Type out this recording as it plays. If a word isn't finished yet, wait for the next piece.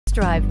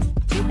Drive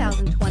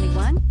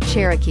 2021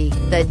 Cherokee.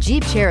 The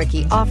Jeep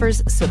Cherokee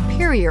offers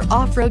superior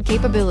off-road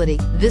capability.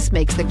 This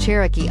makes the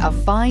Cherokee a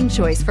fine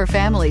choice for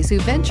families who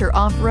venture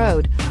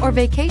off-road or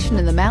vacation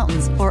in the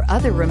mountains or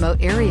other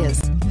remote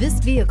areas. This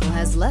vehicle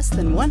has less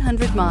than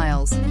 100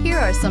 miles. Here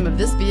are some of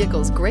this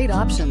vehicle's great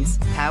options: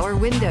 power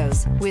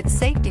windows with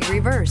safety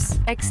reverse,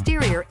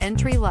 exterior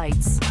entry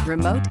lights,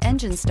 remote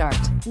engine start,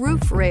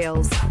 roof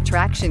rails,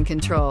 traction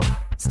control,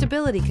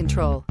 stability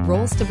control,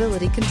 roll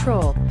stability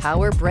control,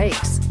 power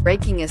brakes,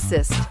 braking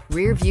assist,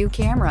 rear view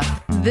camera.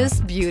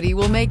 This beauty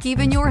will make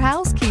even your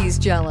house keys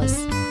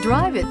jealous.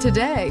 Drive it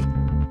today.